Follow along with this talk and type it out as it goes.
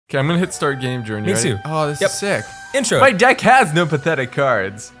Okay, I'm gonna hit start game, Jordan. Me too. Oh, this is sick. Intro. My deck has no pathetic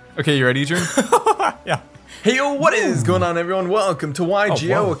cards. Okay, you ready, Jordan? Yeah. Hey yo, what is going on, everyone? Welcome to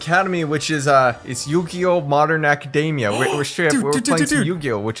YGO Academy, which is it's Yu-Gi-Oh! Modern Academia. We're straight up, we're playing some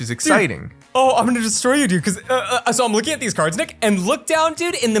Yu-Gi-Oh!, which is exciting. Oh, I'm gonna destroy you, dude, because so I'm looking at these cards, Nick, and look down,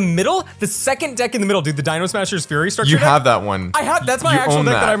 dude, in the middle, the second deck in the middle, dude, the Dino Smasher's Fury structure You deck. have that one. I have, that's my actual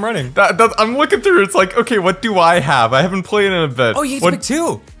deck that I'm running. I'm looking through, it's like, okay, what do I have? I haven't played in a bit. Oh, you get to pick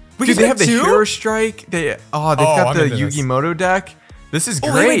two. Dude, they have the Hero Strike. They've got the Yu-Gi-Moto deck. This is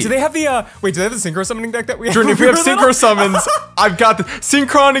great. Wait, do they have the Synchro Summoning deck that we have? Jordan, if we have Synchro Summons, I've got the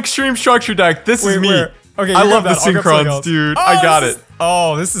Synchron Extreme Structure deck. This is me. Where? Okay, I love the Synchrons, dude. I got it.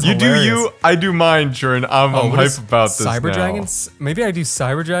 This is You hilarious. do you, I do mine, Jordan. I'm hype about this Cyber now. Dragons? Maybe I do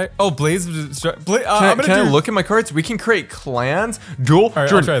Cyber Dragon. Oh, Blaze. Can I look at my cards? We can create clans. Duel. Right,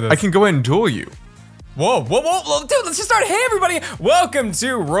 Jordan, I can go ahead and duel you. Whoa, dude, let's just start. Hey, everybody, welcome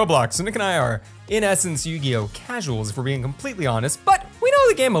to Roblox. So Nick and I are, in essence, Yu-Gi-Oh! Casuals, if we're being completely honest, but we know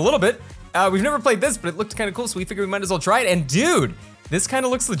the game a little bit. We've never played this, but it looked kind of cool, so we figured we might as well try it. And dude, this kind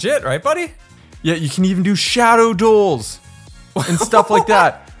of looks legit, right, buddy? Yeah, you can even do shadow duels and stuff like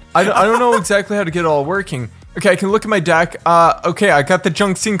that. I don't know exactly how to get it all working. Okay, I can look at my deck. Okay, I got the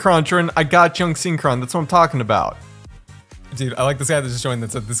Junk Synchron, Jordan. I got Junk Synchron. That's what I'm talking about. Dude, I like this guy that's just showing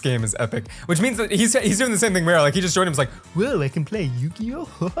that said this game is epic, which means that he's doing the same thing where like he just joined him. He's like, "Whoa, I can play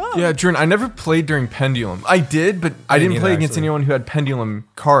Yu-Gi-Oh!" Yeah, Jordan, I never played during Pendulum. I did, but I didn't play against anyone who had Pendulum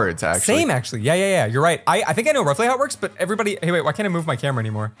cards. Actually, same actually. Yeah. You're right. I think I know roughly how it works, but everybody. Hey, wait, why can't I move my camera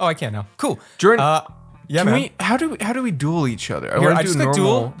anymore? Oh, I can now. Cool. Jordan, yeah, man. How do we duel each other? Here, I want to do a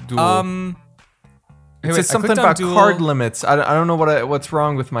normal duel. It says something about card limits. I don't know what's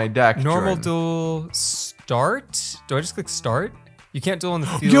wrong with my deck. Normal Jordan. duel start. Do I just click start? You can't duel in the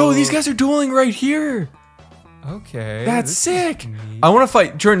field. Yo, these guys are dueling right here. Okay. That's sick. I want to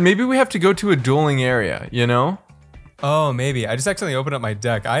fight. Jordan, maybe we have to go to a dueling area, you know? Oh, maybe. I just accidentally opened up my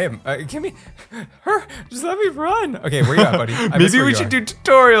deck. I am, give me, just let me run. Okay, where you at, buddy? Maybe we should do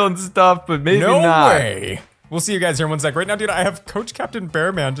tutorial and stuff, but maybe not. No way. We'll see you guys here in 1 sec. Right now, dude, I have Coach Captain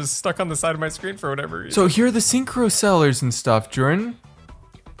Bearman just stuck on the side of my screen for whatever reason. So here are the synchro sellers and stuff, Jordan.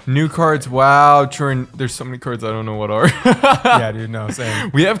 New cards, wow, Jordan, there's so many cards I don't know what are. Yeah, dude, no,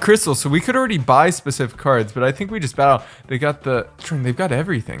 same. We have crystals, so we could already buy specific cards, but I think we just battle. They got Jordan, they've got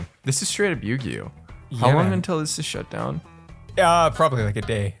everything. This is straight up Yu-Gi-Oh! How long until this is shut down? Probably like a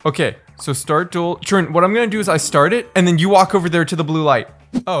day. Okay, so start duel. Jordan, what I'm gonna do is I start it, and then you walk over there to the blue light.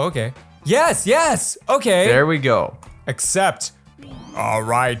 Oh, okay. Yes, okay. There we go. Accept. All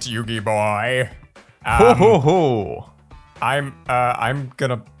right, Yu-Gi boy. Ho ho ho. I'm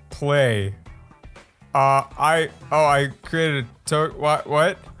gonna play. I created a token.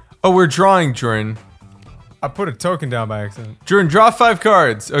 What? Oh, we're drawing, Jordan. I put a token down by accident. Jordan, draw 5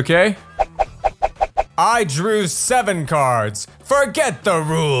 cards, okay? I drew 7 cards. Forget the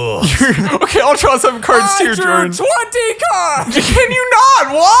rules. Okay, I'll draw 7 cards too, Jordan. I drew 20 cards. Can you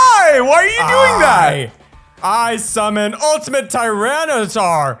not? Why? Why are you doing that? I summon Ultimate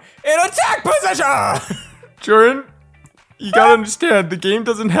Tyranitar in attack position. Jordan, you gotta understand, the game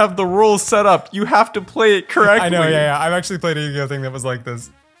doesn't have the rules set up. You have to play it correctly. I know, yeah. I've actually played a Yu-Gi-Oh! Thing that was like this.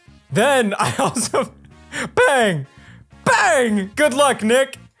 Then I also, bang, bang. Good luck,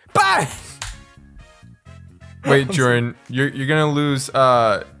 Nick. Bang. Wait, Jordan, you're gonna lose.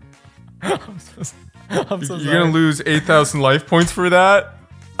 I'm so sorry. You're gonna lose 8,000 life points for that.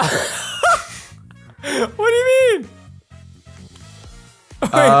 What do you mean?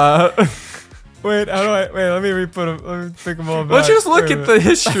 Wait, how do I? Wait, let me re-put them. Let me pick them all back. Let's just look at the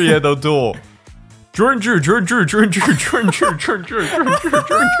history of the duel. Jordan drew.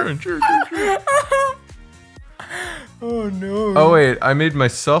 Oh no. Oh wait, I made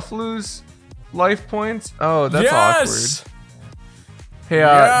myself lose life points? Oh, that's awkward. Hey,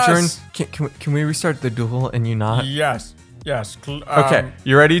 Jordan, can we restart the duel and you not? Yes. Okay,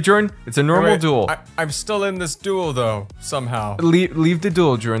 you ready, Jordan? It's a normal duel. I'm still in this duel though, somehow. Leave the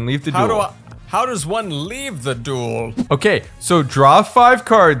duel, Jordan. Leave the duel. How does one leave the duel? Okay, so draw 5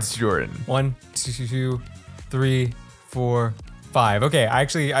 cards, Jordan. 1, 2, 3, 4, 5. Okay, I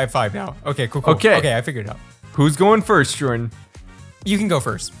have 5 now. Okay, cool. Okay, I figured it out. Who's going first, Jordan? You can go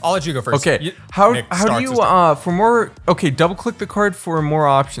first. I'll let you go first. Okay. How do you for more? Okay, double click the card for more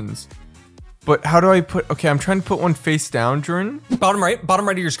options. But how do I put? Okay, I'm trying to put one face down, Jordan. Bottom right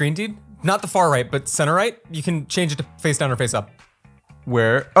of your screen, dude. Not the far right, but center right. You can change it to face down or face up.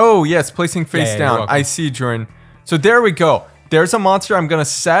 Where? Oh yes, placing face down. I see, Jordan. So there we go. There's a monster I'm gonna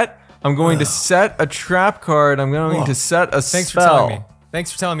set. I'm going to set a trap card. I'm going to set a spell.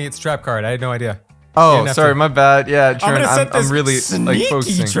 Thanks for telling me it's a trap card. I had no idea. Oh, sorry, my bad. Yeah, Jordan, I'm really sneaky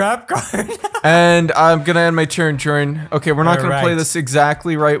focusing. trap card. And I'm gonna end my turn, Jordan. Okay, we're not gonna play this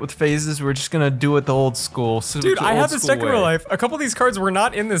exactly right with phases. We're just gonna do it the old school. Dude, I have this deck in real life. A couple of these cards were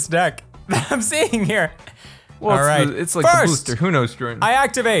not in this deck that I'm seeing here. Well, it's like the booster. Who knows, Jordan? I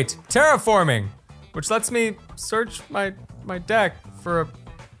activate Terraforming, which lets me search my deck for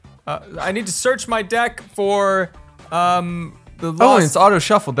I need to search my deck for the lost... Oh, and it's auto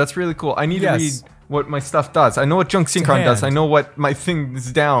shuffled. That's really cool. I need to read what my stuff does. I know what Junk Synchron does. I know what my thing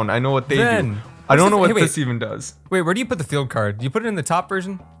is down. I know what they do. I don't know what this even does. Wait, where do you put the field card? Do you put it in the top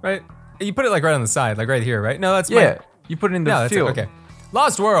version, right? You put it like right on the side, like right here, right? No, that's you put it in the field. Okay.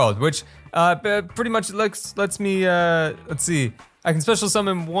 Lost World, which pretty much lets me let's see. I can special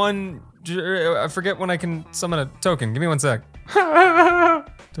summon one. I forget when I can summon a token. Give me 1 sec.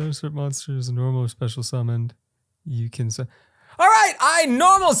 Dinosaur monsters, normal, special summoned. You can. All right, I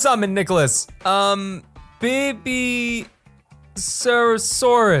normal summon Nicholas. Baby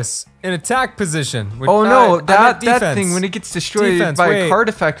Cerosaurus in attack position. Which, oh no, that thing when it gets destroyed by a card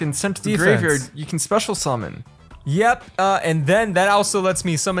effect and sent to the graveyard, you can special summon. Yep, and then that also lets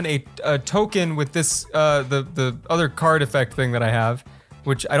me summon a token with this the other card effect thing that I have,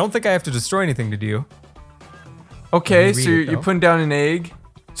 which I don't think I have to destroy anything to do. Okay, so you're putting down an egg.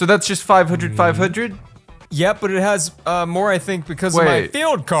 So that's just 500, 500? Yep, but it has more, I think, because of my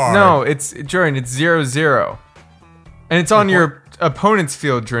field card. No, Jordan, it's 0-0. And it's on your opponent's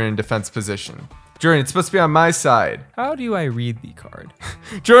field during defense position. Jordan, it's supposed to be on my side. How do I read the card?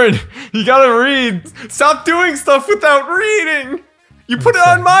 Jordan, you gotta read. Stop doing stuff without reading. You put it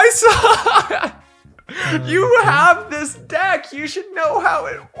on my side. You have this deck. You should know how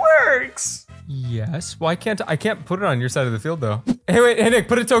it works. Yes. Well, I can't put it on your side of the field though. Hey, wait, hey Nick,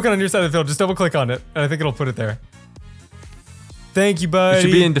 put a token on your side of the field. Just double click on it, and I think it'll put it there. Thank you, buddy. It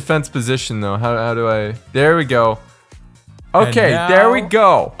should be in defense position though. How do I? There we go. Okay, there we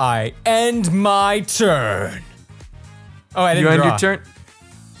go. I end my turn. Oh, I didn't draw. You end your turn?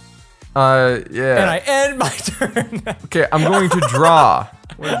 Yeah. And I end my turn. Okay, I'm going to draw.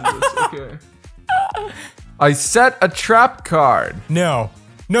 What is this? Okay. I set a trap card. No,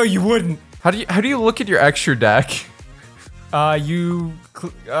 you wouldn't. How do you look at your extra deck? Oh yeah,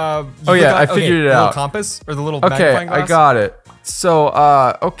 I figured it out. The little compass or the little magnifying glass? I got it. So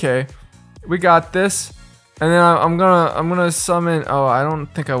okay, we got this, and then I'm gonna summon. Oh, I don't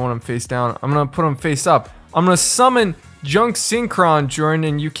think I want him face down. I'm gonna put him face up. I'm gonna summon Junk Synchron, Jordan,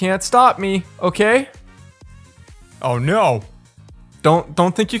 and you can't stop me. Okay? Oh no.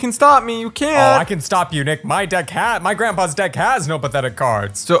 Don't think you can stop me. You can't. Oh, I can stop you, Nick. My grandpa's deck has no pathetic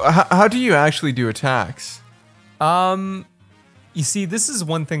cards. So how do you actually do attacks? You see, this is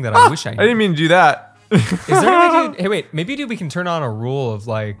one thing that I wish I knew. I didn't mean to do that. Is there any way to, hey, wait, maybe we can turn on a rule of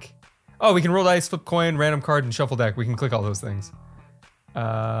like, oh, we can roll dice, flip coin, random card, and shuffle deck. We can click all those things.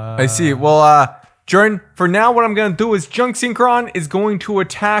 I see. Well, Jordan, for now, what I'm gonna do is Junk Synchron is going to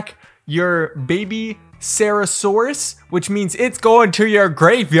attack your baby Cerosaurus, which means it's going to your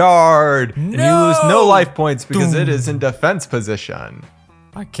graveyard. No! And you lose no life points because it is in defense position.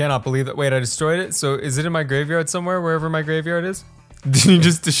 I cannot believe that. Wait, I destroyed it? So is it in my graveyard somewhere, wherever my graveyard is? Did you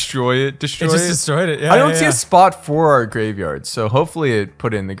just destroy it? It just destroyed it, yeah. I don't see a spot for our graveyard, so hopefully it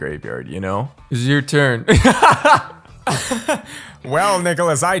put it in the graveyard, you know? It's your turn. Well,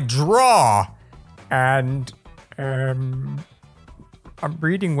 Nicholas, I draw. And, I'm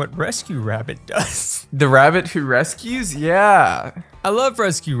reading what Rescue Rabbit does. The rabbit who rescues? Yeah. I love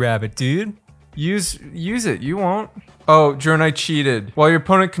Rescue Rabbit, dude. Use it. You won't. Oh, Jordan, I cheated. While your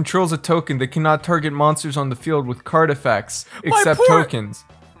opponent controls a token, they cannot target monsters on the field with card effects, except tokens.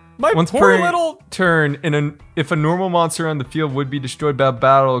 Once per turn, if a normal monster on the field would be destroyed by a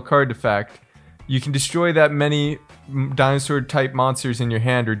battle or card effect, you can destroy that many dinosaur-type monsters in your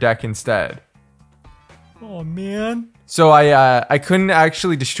hand or deck instead. Oh, man. So I couldn't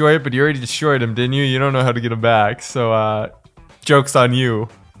actually destroy it, but you already destroyed him, didn't you? You don't know how to get him back, so joke's on you.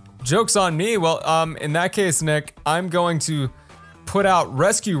 Joke's on me. Well, in that case, Nick, I'm going to put out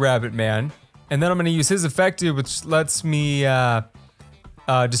Rescue Rabbit Man, and then I'm going to use his effective, which lets me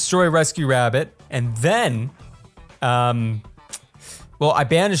destroy Rescue Rabbit, and then, well, I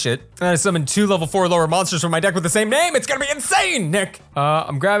banish it, and I summon 2 level 4 lower monsters from my deck with the same name. It's gonna be insane, Nick.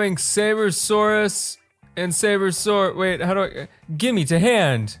 I'm grabbing Sabersaurus and Sabersaur. Wait, how do I? Gimme to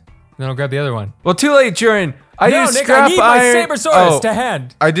hand. Then I'll grab the other one. Well, too late, Jordan. I need my Sabersaurus to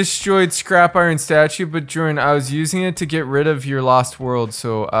hand. I destroyed Scrap Iron Statue, but Jordan, I was using it to get rid of your Lost World.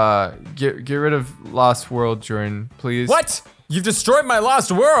 So, get rid of Lost World, Jordan, please. What? You've destroyed my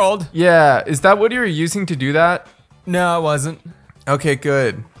Lost World? Yeah. Is that what you were using to do that? No, it wasn't. Okay,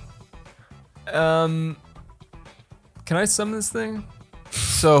 good. Can I summon this thing?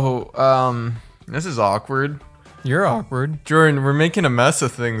 So, this is awkward. You're awkward. Jordan, we're making a mess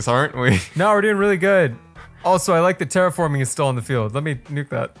of things, aren't we? No, we're doing really good. Also, I like that terraforming is still on the field. Let me nuke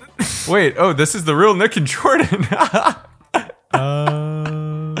that. Wait, oh, this is the real Nick and Jordan.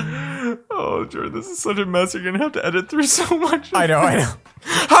 Oh, Jordan, this is such a mess. You're gonna have to edit through so much. I know.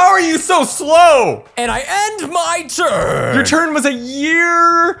 How are you so slow? And I end my turn. Your turn was a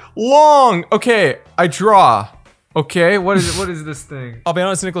year long. Okay, I draw. Okay, what is it? What is this thing? I'll be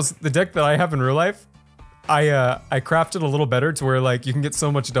honest, Nicholas, the deck that I have in real life, I crafted a little better to where like you can get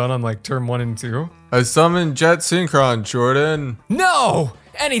so much done on like turn 1 and 2. I summoned Jet Synchron, Jordan. No!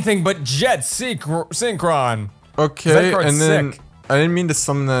 Anything but Jet Synchron. Okay, card's and then sick. I didn't mean to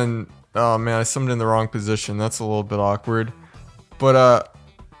summon then. Oh man, I summoned in the wrong position. That's a little bit awkward. But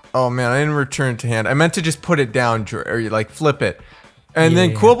oh man, I didn't return it to hand. I meant to just put it down, or like flip it. And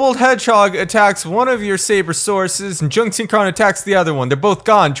then Quibbled Hedgehog attacks one of your saber sources, and Junk Synchron attacks the other one. They're both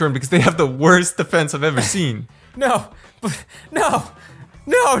gone, Jordan, because they have the worst defense I've ever seen. No,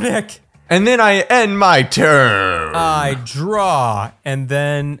 Nick. And then I end my turn. I draw, and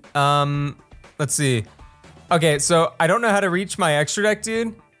then let's see. Okay, so I don't know how to reach my extra deck,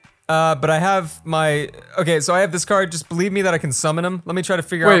 dude. But I have my so I have this card. Just believe me that I can summon him. Let me try to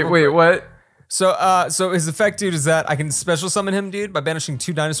figure out. Wait, what? So his effect, dude, is that I can special summon him, dude, by banishing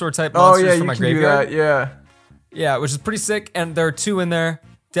 2 dinosaur type monsters from my graveyard. Do that, Yeah, which is pretty sick, and there are 2 in there,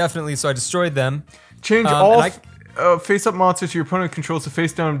 definitely. So I destroyed them. Change all face-up monsters your opponent controls to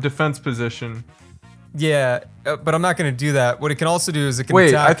face-down defense position. Yeah, but I'm not gonna do that. What it can also do is it can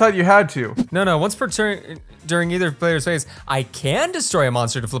Wait, attack. I thought you had to. No, once per turn during either player's phase, I can destroy a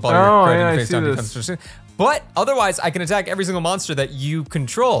monster to flip all your credit and face down defense position. But otherwise, I can attack every single monster that you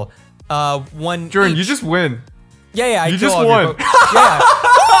control. One. Jordan, each. you just win. Yeah, you just won. Yeah.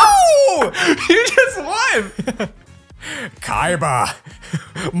 You just won.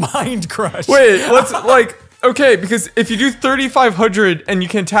 KAIBA. Mind crush. Wait, let's okay, because if you do 3,500 and you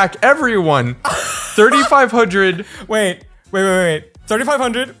can attack everyone, 3,500. Wait.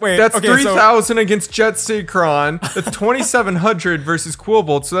 3,500. Wait. That's okay, 3,000 against Jet Synchron. That's 2,700 versus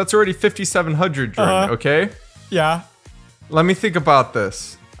Quillbolt, so that's already 5,700, Jordan. Okay. Yeah. Let me think about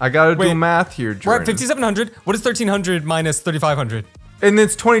this. I gotta do math here, Jordan. We're at 5,700. What is 1,300 minus 3,500? And then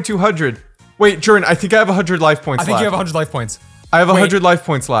it's 2,200. Wait, Jordan, I think I have 100 life points left. I think you have 100 life points. I have 100 life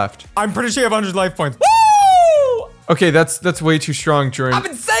points left. I'm pretty sure you have 100 life points. Woo! Okay, that's way too strong, Jordan. I'm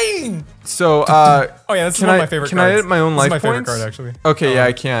insane! So, oh yeah, this is one of my favorite cards. Can I edit my own life points? This is my favorite card, actually. Okay, yeah,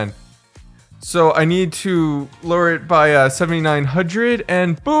 I can. So, I need to lower it by 7,900,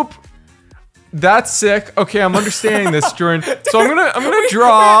 and boop! That's sick. Okay, I'm understanding this, Jordan. So I'm gonna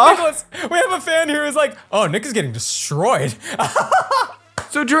draw. Nicholas, we have a fan here who's like, oh, Nick is getting destroyed.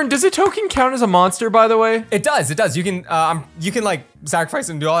 So Jordan, does a token count as a monster, by the way? It does. You can like sacrifice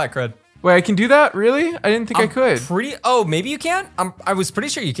and do all that crud. Wait, I can do that? Really? I didn't think I could. Oh, maybe you can? I was pretty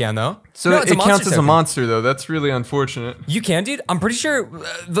sure you can though. So no, it counts as a monster though. That's really unfortunate. You can, dude. I'm pretty sure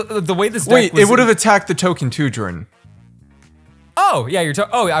the way this deck Wait, it would have attacked the token too, Jordan. Oh, yeah,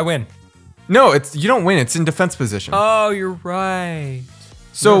 I win. No, you don't win. It's in defense position. Oh, you're right.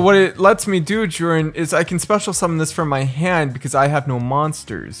 So what it lets me do, Jordan, is I can special summon this from my hand because I have no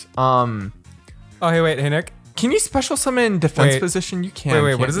monsters. Oh, hey, Nick. Can you special summon in defense position? You can.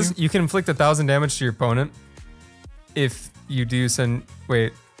 Wait, what is this? You can inflict 1,000 damage to your opponent if you do send.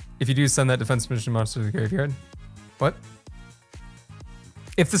 Wait, if you do send that defense position monster to the graveyard. What?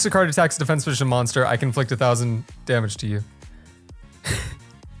 If this card attacks a defense position monster, I can inflict 1,000 damage to you.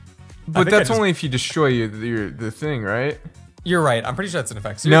 But that's only if you destroy the thing, right? You're right. I'm pretty sure that's an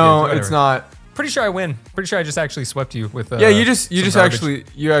effect. So no, it's not. Pretty sure I win. Pretty sure I just actually swept you with. Yeah, you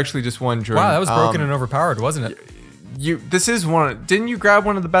actually just won, Jordan. Wow, that was broken and overpowered, wasn't it? This is one. Didn't you grab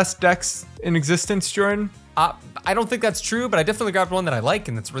one of the best decks in existence, Jordan? I don't think that's true, but I definitely grabbed one that I like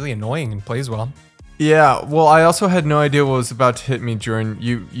and that's really annoying and plays well. Yeah, well, I also had no idea what was about to hit me, Jordan.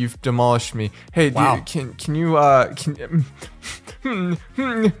 You've demolished me. Hey, wow. Dude, can you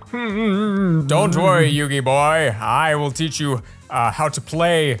Don't worry, Yugi boy. I will teach you how to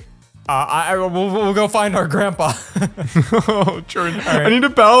play. We'll go find our grandpa. Oh, Jordan, right. I need to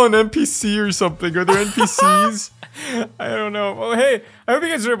battle an NPC or something. Are there NPCs? I don't know. Well, hey, I hope you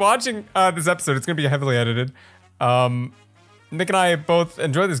guys are watching this episode. It's gonna be heavily edited. Nick and I both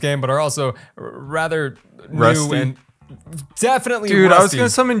enjoy this game, but are also rather rusty. New and definitely Dude, rusty. I was gonna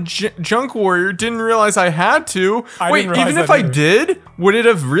summon Junk Warrior, didn't realize I had to. Wait, even if I I did, would it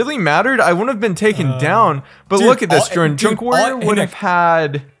have really mattered? I wouldn't have been taken down. But dude, look at this, Jordan. Junk Warrior would have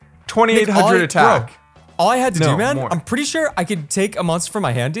had 2,800 attack. Bro, all I had to do, man, more. I'm pretty sure I could take a monster from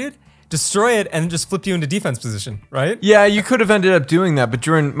my hand, dude, destroy it, and just flip you into defense position, right? Yeah, you could have ended up doing that, but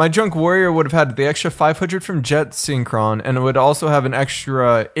Jordan, my Junk Warrior would have had the extra 500 from Jet Synchron, and it would also have an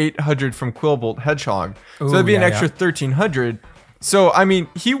extra 800 from Quillbolt Hedgehog. So that'd be an extra 1300. So, I mean,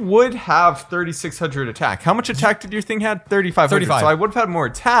 he would have 3600 attack. How much attack did your thing had? 3500. 35. So I would have had more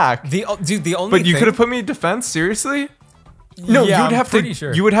attack. Dude, the only But you could have put me in defense? Seriously? No, yeah, you would have I'm pretty to.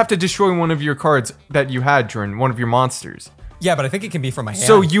 sure. You would have to destroy one of your cards that you had during one of your monsters. Yeah, but I think it can be from my hand.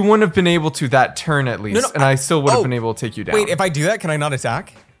 So you wouldn't have been able to that turn at least, No, and I still would have been able to take you down. Wait, if I do that, can I not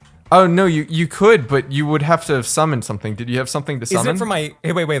attack? Oh no, you could, but you would have to have summoned something. Did you have something to summon? Is it from my?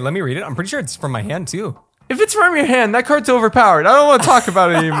 Hey, wait, let me read it. I'm pretty sure it's from my hand too. If it's from your hand, that card's overpowered. I don't want to talk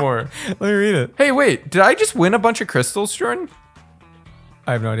about it anymore. Let me read it. Hey, wait, did I just win a bunch of crystals, Jordan?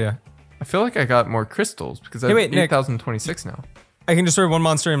 I have no idea. I feel like I got more crystals because I have 8,026 now. I can destroy one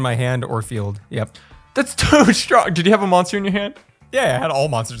monster in my hand or field. Yep. That's too strong. Did you have a monster in your hand? Yeah, I had all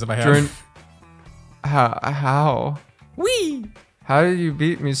monsters in my hand. Jordan, how? Wee! How did you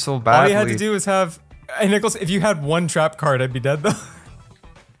beat me so badly? All you had to do was have... Hey, Nicholas, if you had one trap card, I'd be dead,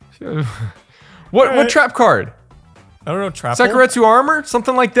 though. What trap card? I don't know, trap Sakaretsu armor?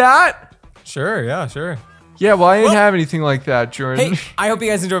 Something like that? Sure, yeah, sure. Yeah, well, I didn't have anything like that, Jordan. Hey, I hope you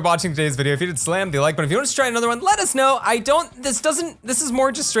guys enjoyed watching today's video. If you did, slam the like button. If you want us to try another one, let us know. This is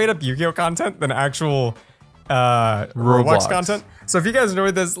more just straight up Yu-Gi-Oh content than actual Roblox content. So if you guys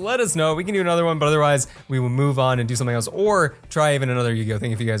enjoyed this, let us know. We can do another one, but otherwise we will move on and do something else or try even another Yu-Gi-Oh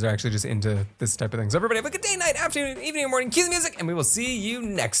thing if you guys are actually just into this type of thing. So everybody have a good day, night, afternoon, evening, or morning. Cue the music, and we will see you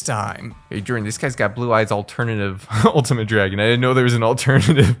next time. Hey, Jordan, this guy's got Blue Eyes Alternative Ultimate Dragon. I didn't know there was an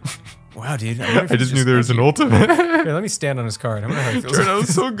alternative. Wow, dude. I just knew there was an ultimate. Here, let me stand on his card. I wonder how he feels. Jordan, I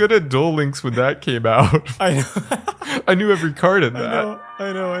was so good at Duel Links when that came out. I know. I knew every card in that.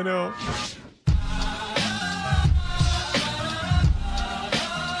 I know.